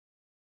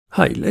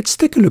Hi, let's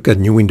take a look at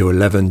Nuendo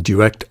 11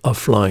 Direct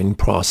Offline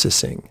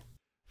Processing.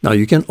 Now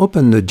you can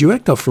open the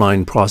Direct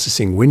Offline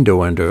Processing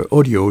window under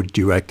Audio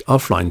Direct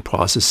Offline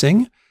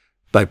Processing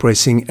by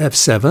pressing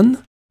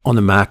F7 on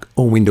a Mac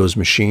or Windows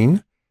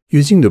machine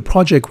using the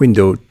project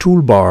window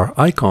toolbar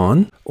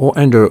icon or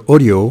under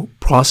Audio,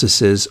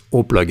 Processes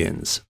or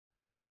Plugins.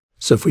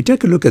 So if we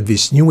take a look at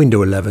this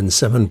Nuendo 11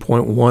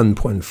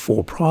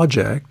 7.1.4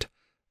 project,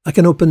 I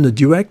can open the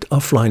Direct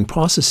Offline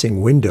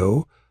Processing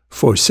window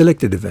for a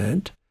selected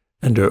event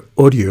under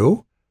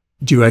Audio,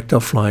 Direct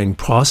Offline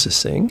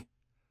Processing,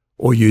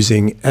 or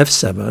using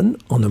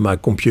F7 on a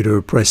Mac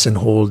computer, press and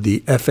hold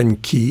the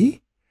Fn key.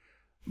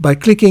 By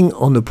clicking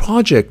on the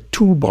Project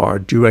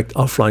Toolbar Direct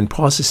Offline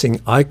Processing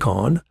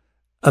icon,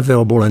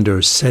 available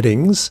under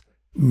Settings,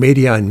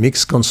 Media and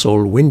Mix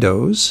Console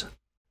windows,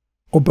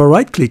 or by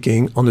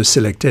right-clicking on the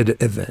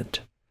selected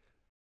event.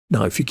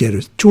 Now if you get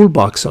a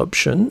Toolbox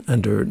option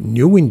under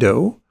New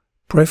Window,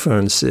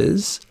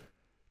 Preferences,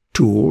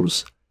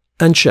 Tools,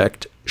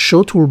 unchecked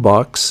Show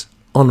Toolbox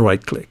on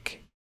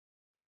right-click.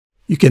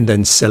 You can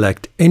then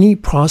select any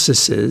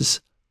processes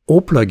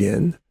or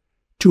plugin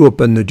to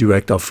open the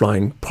Direct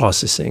Offline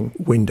Processing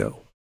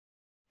window.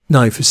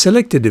 Now, if a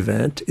selected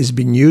event is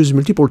being used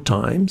multiple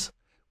times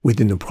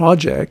within the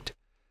project,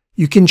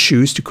 you can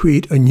choose to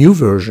create a new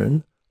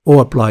version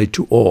or apply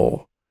to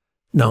all.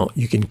 Now,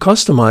 you can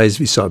customize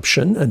this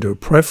option under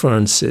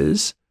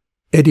Preferences,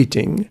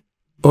 Editing,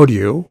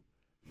 Audio,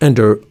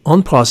 under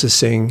On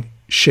Processing,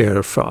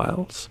 Share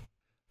Files.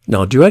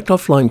 Now, Direct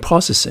Offline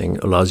Processing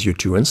allows you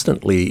to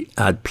instantly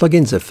add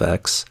plugins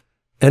effects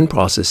and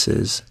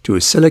processes to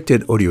a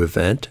selected audio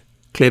event,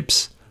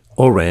 clips,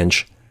 or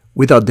range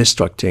without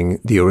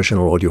destructing the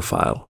original audio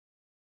file.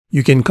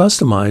 You can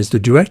customize the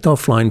Direct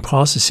Offline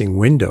Processing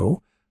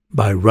window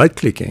by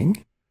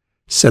right-clicking,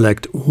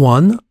 select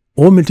one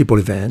or multiple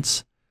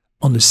events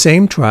on the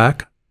same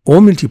track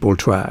or multiple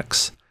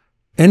tracks,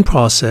 and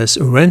process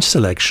a range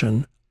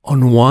selection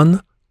on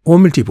one or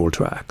multiple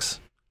tracks.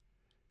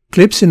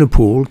 Clips in a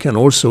pool can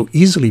also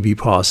easily be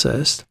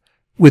processed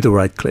with a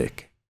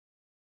right-click.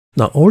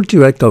 Now, all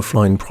Direct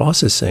Offline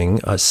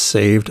Processing are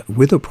saved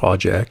with a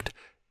project.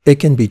 It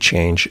can be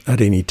changed at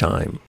any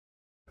time.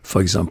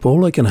 For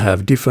example, I can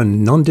have different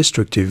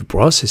non-destructive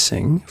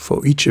processing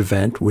for each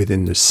event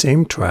within the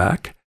same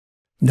track,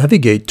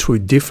 navigate through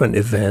different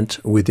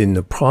events within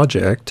the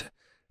project,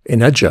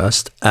 and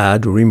adjust,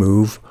 add,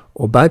 remove,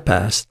 or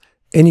bypass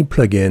any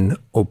plugin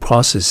or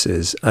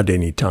processes at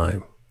any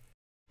time.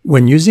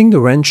 When using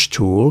the Range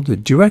tool, the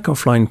Direct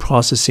Offline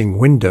Processing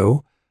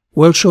window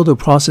will show the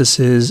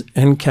processes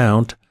and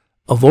count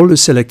of all the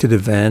selected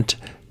events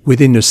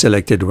within the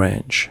selected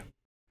range.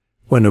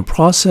 When a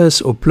process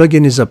or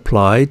plugin is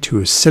applied to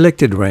a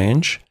selected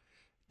range,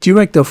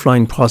 Direct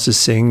Offline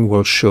Processing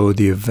will show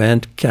the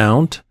event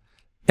count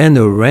and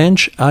a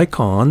range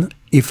icon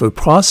if a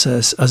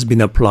process has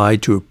been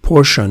applied to a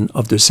portion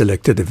of the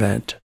selected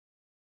event.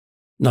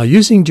 Now,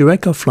 using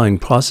Direct Offline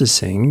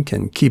Processing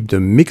can keep the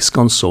Mix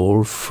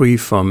Console free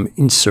from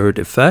insert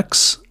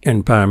effects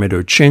and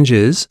parameter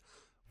changes,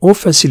 or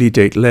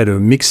facilitate later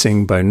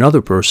mixing by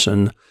another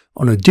person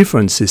on a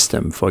different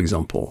system, for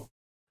example.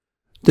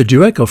 The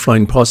Direct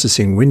Offline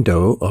Processing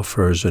window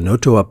offers an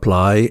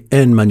auto-apply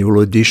and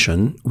manual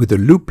addition with a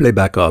loop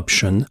playback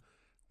option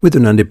with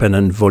an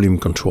independent volume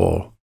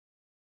control.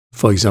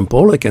 For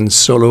example, I can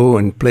solo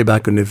and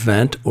playback an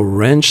event or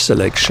range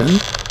selection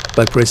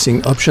by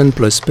pressing Option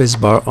plus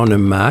Spacebar on a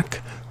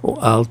Mac or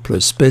Alt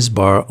plus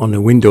Spacebar on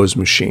a Windows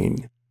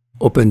machine.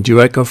 Open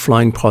Direct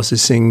Offline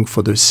Processing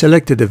for the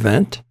selected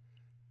event,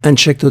 and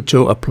check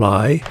Auto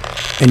Apply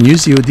and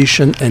use the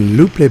Audition and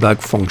Loop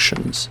Playback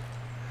functions.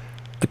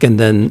 I can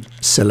then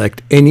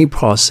select any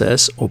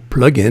process or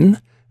plugin,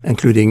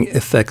 including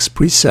effects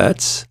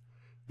presets,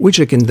 which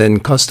I can then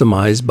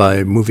customize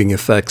by moving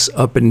effects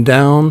up and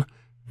down,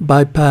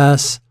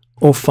 bypass,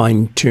 or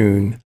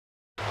fine-tune.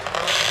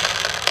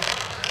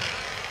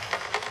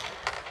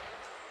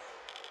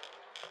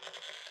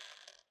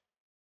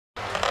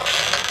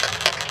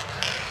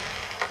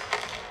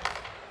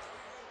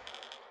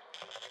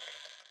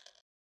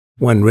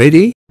 When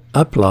ready,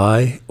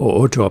 apply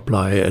or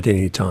auto-apply at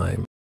any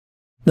time.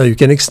 Now you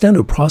can extend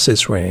a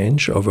process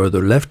range over the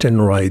left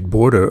and right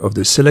border of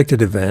the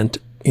selected event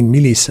in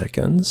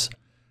milliseconds,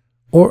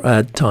 or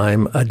add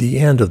time at the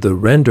end of the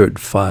rendered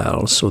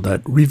file so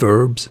that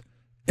reverbs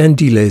and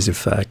delays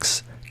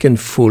effects can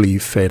fully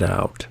fade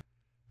out.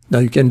 Now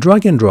you can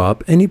drag and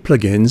drop any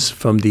plugins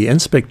from the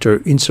Inspector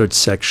Insert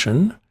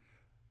section,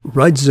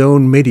 Right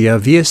Zone Media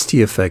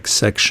VST Effects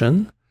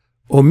section,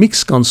 or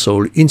Mix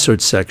Console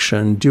Insert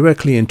section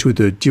directly into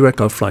the Direct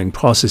Offline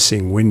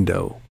Processing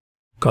window.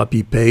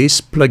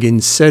 Copy-paste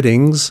plugin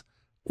settings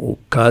or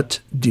cut,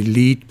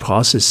 delete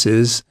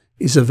processes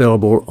is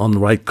available on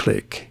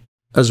right-click,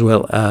 as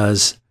well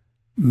as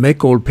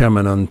make all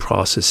permanent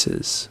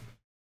processes.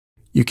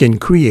 You can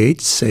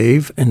create,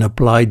 save, and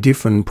apply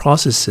different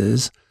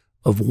processes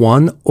of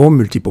one or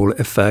multiple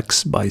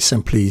effects by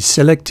simply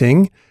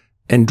selecting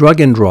and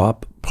drag and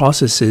drop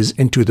processes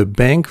into the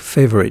Bank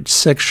Favorites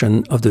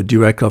section of the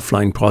Direct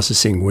Offline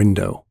Processing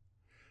window.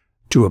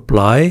 To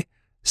apply,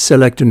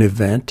 select an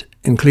event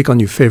and click on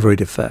your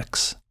favorite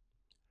effects.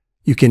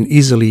 You can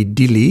easily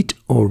delete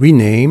or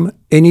rename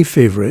any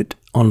favorite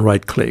on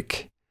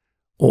right-click,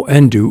 or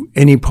undo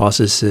any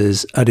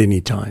processes at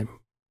any time.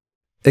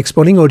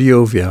 Exporting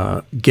audio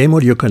via Game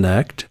Audio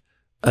Connect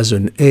as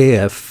an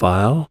AAF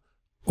file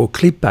or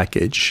clip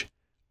package,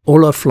 all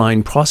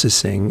offline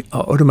processing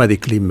are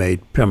automatically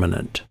made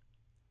permanent.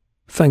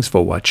 Thanks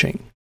for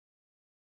watching.